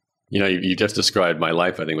 You just described my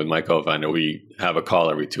life, I think, with my co-founder. We have a call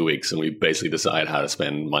every 2 weeks and we basically decide how to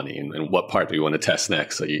spend money and what part do we want to test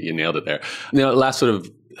next. So you nailed it there. Last sort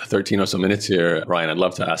of 13 or so minutes here, Bryan, I'd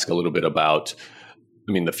love to ask a little bit about,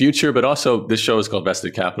 the future, but also this show is called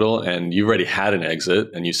Vested Capital, and you've already had an exit,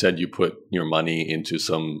 and you said you put your money into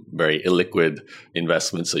some very illiquid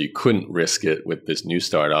investments, so you couldn't risk it with this new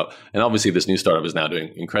startup. And obviously, this new startup is now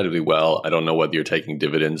doing incredibly well. I don't know whether you're taking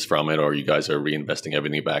dividends from it, or you guys are reinvesting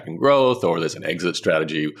everything back in growth, or there's an exit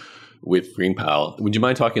strategy with GreenPal. Would you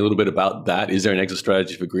mind talking a little bit about that? Is there an exit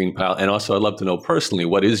strategy for GreenPal? And also, I'd love to know personally,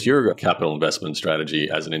 what is your capital investment strategy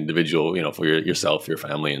as an individual, for yourself, your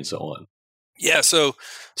family, and so on? Yeah, so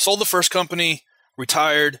sold the first company,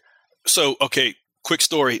 retired. So, okay, quick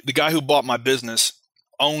story. The guy who bought my business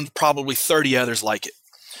owned probably 30 others like it.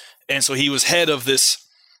 And so he was head of this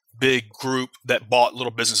big group that bought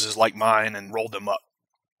little businesses like mine and rolled them up.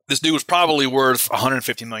 This dude was probably worth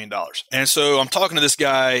 $150 million. And so I'm talking to this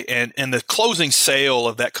guy, and the closing sale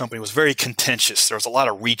of that company was very contentious. There was a lot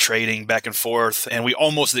of retrading back and forth, and we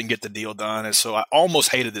almost didn't get the deal done. And so I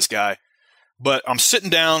almost hated this guy. But I'm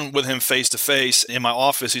sitting down with him face to face in my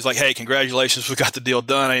office. He's like, "Hey, congratulations. We got the deal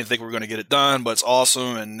done. I didn't think we were going to get it done, but it's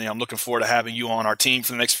awesome. And I'm looking forward to having you on our team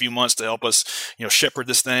for the next few months to help us, shepherd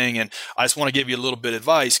this thing. And I just want to give you a little bit of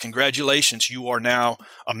advice. Congratulations. You are now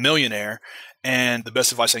a millionaire. And the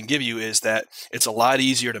best advice I can give you is that it's a lot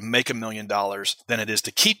easier to make $1 million than it is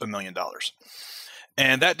to keep $1 million."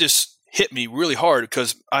 And that just hit me really hard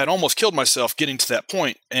because I had almost killed myself getting to that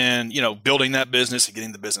point and, building that business and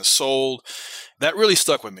getting the business sold. That really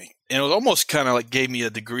stuck with me. And it was almost kind of like gave me a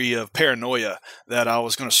degree of paranoia that I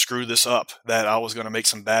was going to screw this up, that I was going to make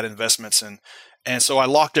some bad investments. And so I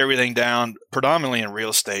locked everything down, predominantly in real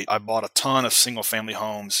estate. I bought a ton of single family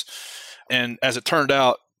homes. And as it turned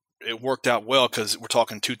out, it worked out well because we're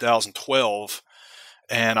talking 2012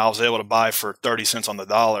 and I was able to buy for 30 cents on the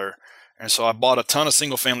dollar. And so I bought a ton of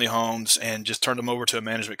single family homes and just turned them over to a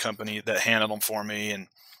management company that handled them for me. And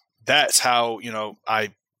that's how,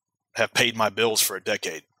 I have paid my bills for a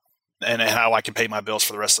decade and how I can pay my bills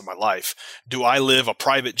for the rest of my life. Do I live a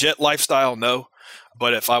private jet lifestyle? No.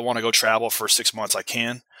 But if I want to go travel for 6 months, I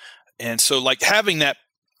can. And so having that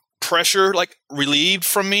pressure relieved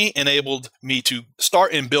from me enabled me to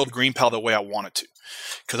start and build GreenPal the way I wanted to.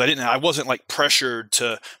 Because I wasn't pressured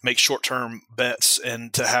to make short-term bets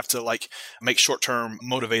and to have to make short-term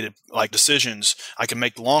motivated decisions. I can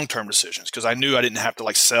make long-term decisions because I knew I didn't have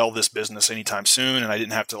to sell this business anytime soon, and I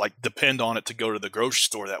didn't have to depend on it to go to the grocery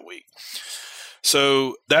store that week.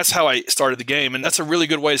 So that's how I started the game. And that's a really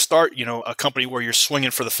good way to start, a company where you're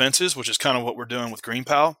swinging for the fences, which is kind of what we're doing with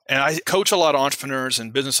GreenPal. And I coach a lot of entrepreneurs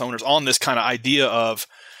and business owners on this kind of idea of,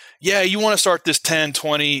 yeah, you want to start this 10,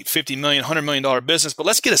 20, 50 million, $100 million business, but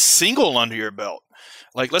let's get a single under your belt.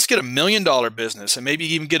 Let's get $1 million business and maybe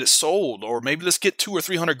even get it sold, or maybe let's get 200 or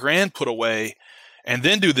 300 grand put away and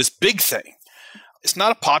then do this big thing. It's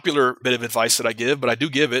not a popular bit of advice that I give, but I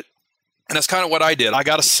do give it. And that's kind of what I did. I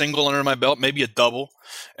got a single under my belt, maybe a double.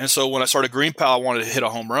 And so when I started GreenPal, I wanted to hit a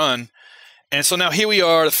home run. And so now here we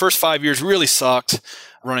are. The first 5 years really sucked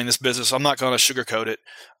running this business. I'm not going to sugarcoat it.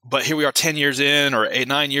 But here we are 10 years in or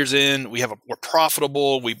 9 years in. We're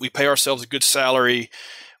profitable. We pay ourselves a good salary.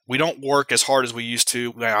 We don't work as hard as we used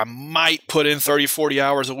to. I might put in 30, 40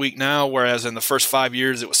 hours a week now, whereas in the first 5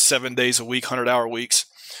 years, it was 7 days a week, 100-hour weeks.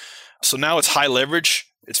 So now it's high leverage.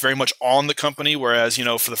 It's very much on the company, whereas,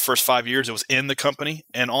 for the first 5 years, it was in the company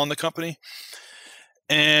and on the company.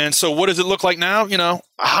 And so what does it look like now?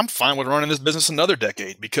 I'm fine with running this business another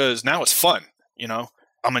decade because now it's fun.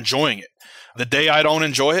 I'm enjoying it. The day I don't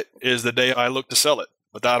enjoy it is the day I look to sell it.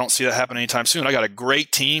 But I don't see that happen anytime soon. I got a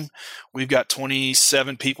great team. We've got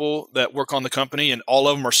 27 people that work on the company, and all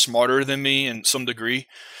of them are smarter than me in some degree.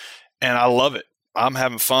 And I love it. I'm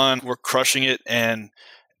having fun. We're crushing it. And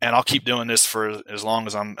I'll keep doing this for as long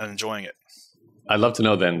as I'm enjoying it. I'd love to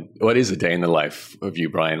know then, what is a day in the life of you,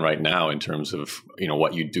 Bryan, right now in terms of,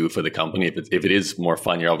 what you do for the company? If it is more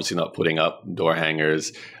fun, you're obviously not putting up door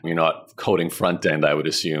hangers. You're not coding front end, I would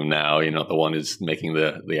assume now. You're not the one who's making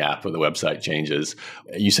the app or the website changes.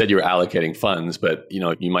 You said you're allocating funds, but,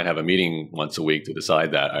 you might have a meeting once a week to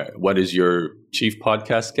decide that. What is your chief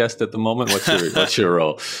podcast guest at the moment? What's your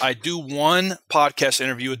role? I do one podcast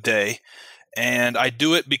interview a day. And I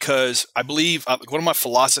do it because I believe one of my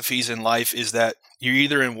philosophies in life is that you're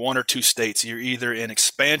either in one or two states. You're either in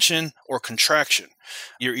expansion or contraction.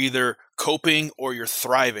 You're either coping or you're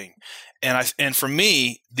thriving. And for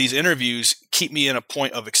me, these interviews keep me in a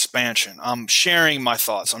point of expansion. I'm sharing my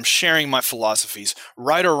thoughts. I'm sharing my philosophies,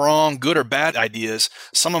 right or wrong, good or bad ideas.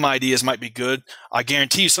 Some of my ideas might be good. I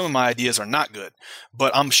guarantee you some of my ideas are not good,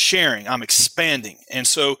 but I'm sharing, I'm expanding. And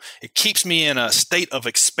so it keeps me in a state of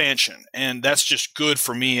expansion. And that's just good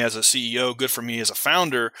for me as a CEO, good for me as a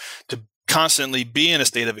founder to constantly be in a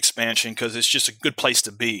state of expansion because it's just a good place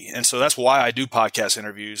to be. And so that's why I do podcast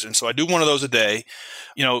interviews. And so I do one of those a day.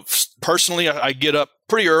 Personally, I get up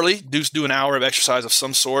pretty early, do an hour of exercise of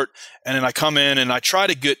some sort. And then I come in and I try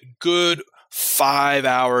to get good 5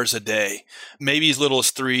 hours a day, maybe as little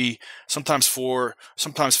as 3, sometimes 4,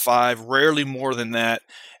 sometimes 5, rarely more than that.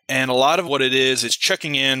 And a lot of what it is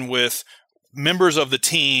checking in with members of the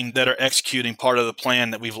team that are executing part of the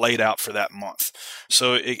plan that we've laid out for that month.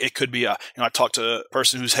 So it could be, I talked to a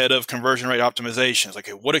person who's head of conversion rate optimization. It's like,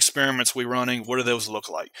 okay, what experiments are we running? What do those look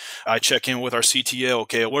like? I check in with our CTO.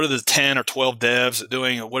 Okay, what are the 10 or 12 devs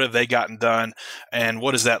doing? What have they gotten done? And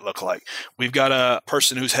what does that look like? We've got a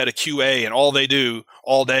person who's head of QA, and all they do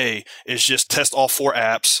all day is just test all 4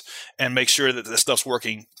 apps and make sure that the stuff's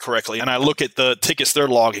working correctly. And I look at the tickets they're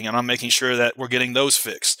logging, and I'm making sure that we're getting those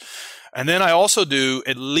fixed. And then I also do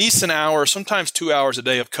at least an hour, sometimes 2 hours a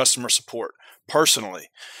day of customer support, personally,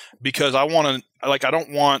 because I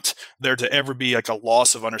don't want there to ever be like a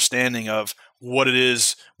loss of understanding of what it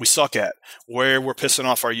is we suck at, where we're pissing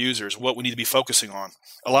off our users, what we need to be focusing on.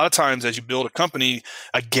 A lot of times as you build a company,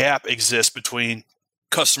 a gap exists between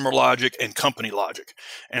customer logic and company logic.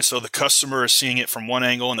 And so the customer is seeing it from one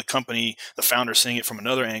angle and the founder is seeing it from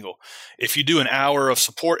another angle. If you do an hour of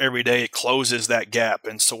support every day, it closes that gap.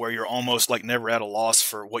 And so where you're almost like never at a loss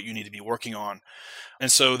for what you need to be working on.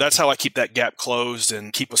 And so that's how I keep that gap closed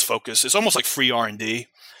and keep us focused. It's almost like free R&D.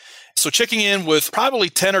 So checking in with probably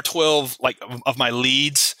 10 or 12 of my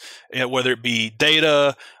leads, whether it be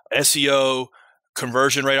data, SEO,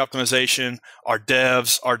 conversion rate optimization, our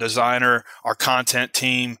devs, our designer, our content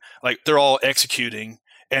team, they're all executing.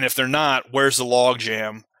 And if they're not, where's the log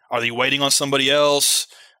jam? Are they waiting on somebody else?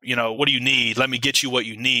 What do you need? Let me get you what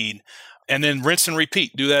you need. And then rinse and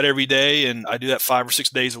repeat. Do that every day. And I do that 5 or 6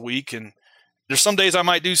 days a week. And there's some days I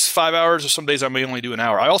might do 5 hours, or some days I may only do an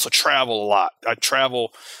hour. I also travel a lot. I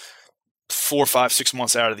travel 4, 5, 6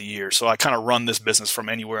 months out of the year. So I kind of run this business from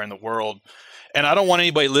anywhere in the world. And I don't want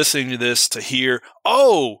anybody listening to this to hear,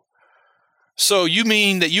 oh, so you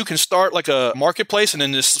mean that you can start like a marketplace and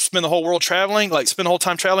then just spend the whole world traveling, spend the whole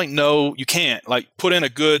time traveling? No, you can't. Put in a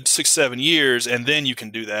good 6, 7 years and then you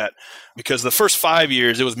can do that. Because the first 5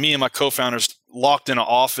 years, it was me and my co-founders locked in an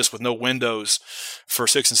office with no windows for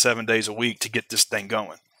 6 and 7 days a week to get this thing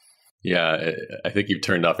going. Yeah, I think you've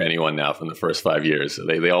turned off anyone now from the first 5 years.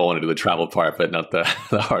 They all want to do the travel part, but not the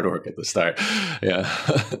hard work at the start. Yeah.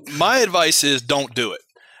 My advice is don't do it.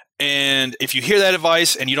 And if you hear that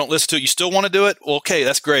advice and you don't listen to it, you still want to do it, well, okay,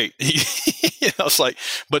 that's great. It's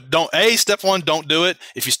but step one, don't do it.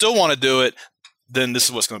 If you still want to do it, then this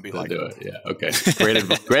is what's going to be like. Do it. Yeah. Okay.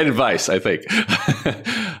 Great advice, I think.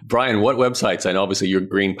 Bryan, what websites? I know obviously you're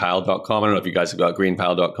greenpal.com. I don't know if you guys have got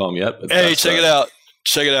greenpal.com yet. Hey, check it out.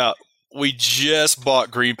 Check it out. We just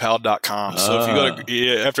bought greenpal.com. So if you go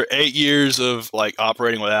to, after 8 years of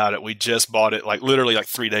operating without it, we just bought it literally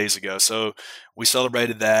 3 days ago. So we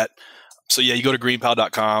celebrated that. So yeah, you go to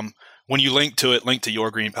greenpal.com. When you link to it, link to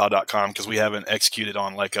yourgreenpal.com because we haven't executed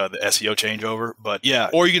on the SEO changeover. But yeah,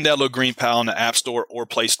 or you can download Greenpal in the App Store or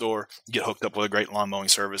Play Store. Get hooked up with a great lawn mowing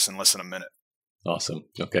service in less than a minute. Awesome.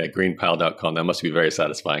 Okay. Greenpal.com. That must be very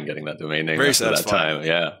satisfying getting that domain name very after satisfying. That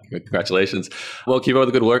time. Yeah. Congratulations. Well, keep up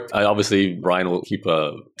the good work. Obviously, Bryan will keep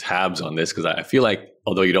tabs on this because I feel like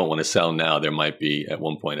although you don't want to sell now, there might be at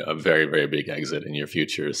one point a very, very big exit in your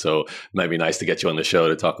future. So it might be nice to get you on the show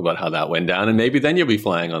to talk about how that went down. And maybe then you'll be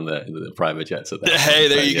flying on the private jets. Hey,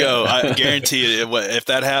 there you go. I guarantee you, if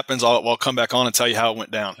that happens, I'll come back on and tell you how it went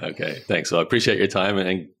down. Okay. Thanks. Well, I appreciate your time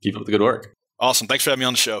and keep up the good work. Awesome. Thanks for having me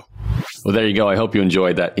on the show. Well, there you go. I hope you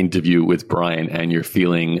enjoyed that interview with Bryan and you're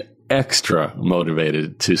feeling extra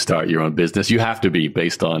motivated to start your own business. You have to be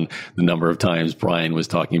based on the number of times Bryan was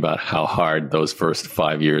talking about how hard those first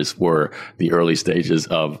 5 years were, the early stages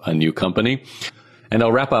of a new company. And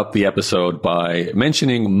I'll wrap up the episode by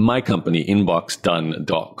mentioning my company,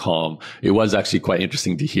 inboxdone.com. It was actually quite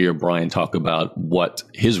interesting to hear Bryan talk about what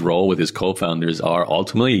his role with his co-founders are.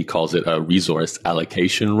 Ultimately, he calls it a resource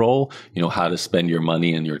allocation role, how to spend your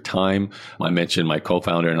money and your time. I mentioned my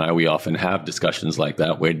co-founder and I, we often have discussions like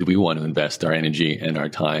that. Where do we want to invest our energy and our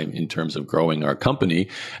time in terms of growing our company?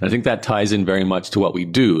 And I think that ties in very much to what we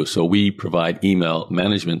do. So we provide email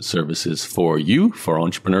management services for you, for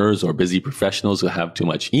entrepreneurs or busy professionals who have too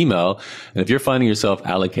much email. And if you're finding yourself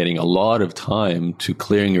allocating a lot of time to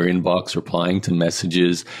clearing your inbox, replying to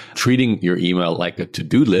messages, treating your email like a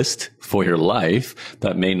to-do list for your life,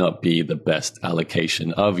 that may not be the best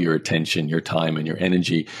allocation of your attention, your time, and your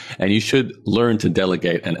energy. And you should learn to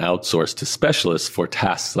delegate and outsource to specialists for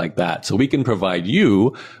tasks like that. So we can provide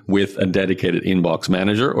you with a dedicated inbox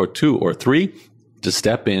manager or 2 or 3 to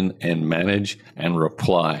step in and manage and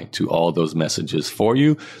reply to all those messages for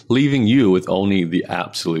you, leaving you with only the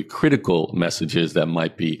absolutely critical messages that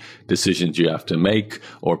might be decisions you have to make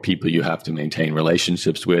or people you have to maintain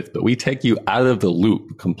relationships with. But we take you out of the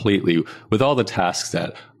loop completely with all the tasks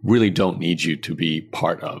that really don't need you to be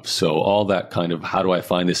part of. So all that kind of how do I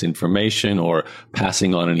find this information or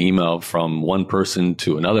passing on an email from one person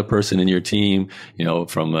to another person in your team,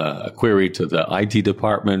 from a query to the IT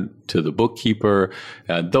department, to the bookkeeper.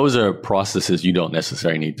 Those are processes you don't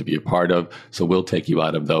necessarily need to be a part of. So we'll take you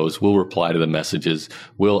out of those. We'll reply to the messages.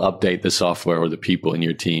 We'll update the software or the people in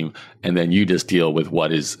your team. And then you just deal with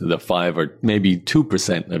what is the 5 or maybe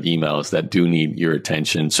 2% of emails that do need your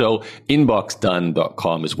attention. So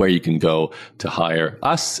inboxdone.com is where you can go to hire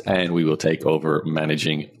us, and we will take over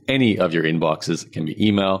managing any of your inboxes. It can be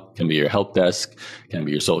email, can be your help desk, can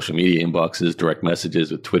be your social media inboxes, direct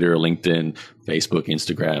messages with Twitter, LinkedIn, Facebook,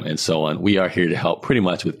 Instagram, and so on. We are here to help pretty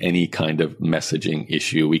much with any kind of messaging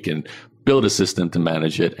issue. We can build a system to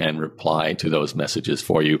manage it and reply to those messages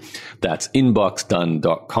for you. That's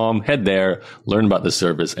inboxdone.com. Head there, learn about the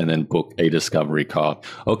service, and then book a discovery call.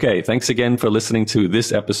 Okay, thanks again for listening to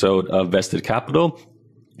this episode of Vested Capital.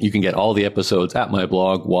 You can get all the episodes at my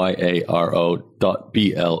blog, yaro.blog.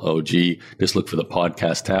 Just look for the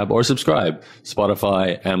podcast tab or subscribe.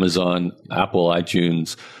 Spotify, Amazon, Apple,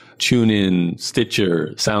 iTunes, TuneIn,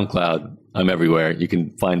 Stitcher, SoundCloud. I'm everywhere. You can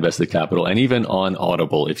find Vested Capital, and even on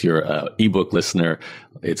Audible. If you're an ebook listener,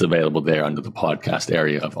 it's available there under the podcast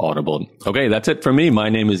area of Audible. Okay, that's it for me. My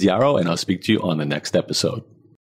name is Yaro, and I'll speak to you on the next episode.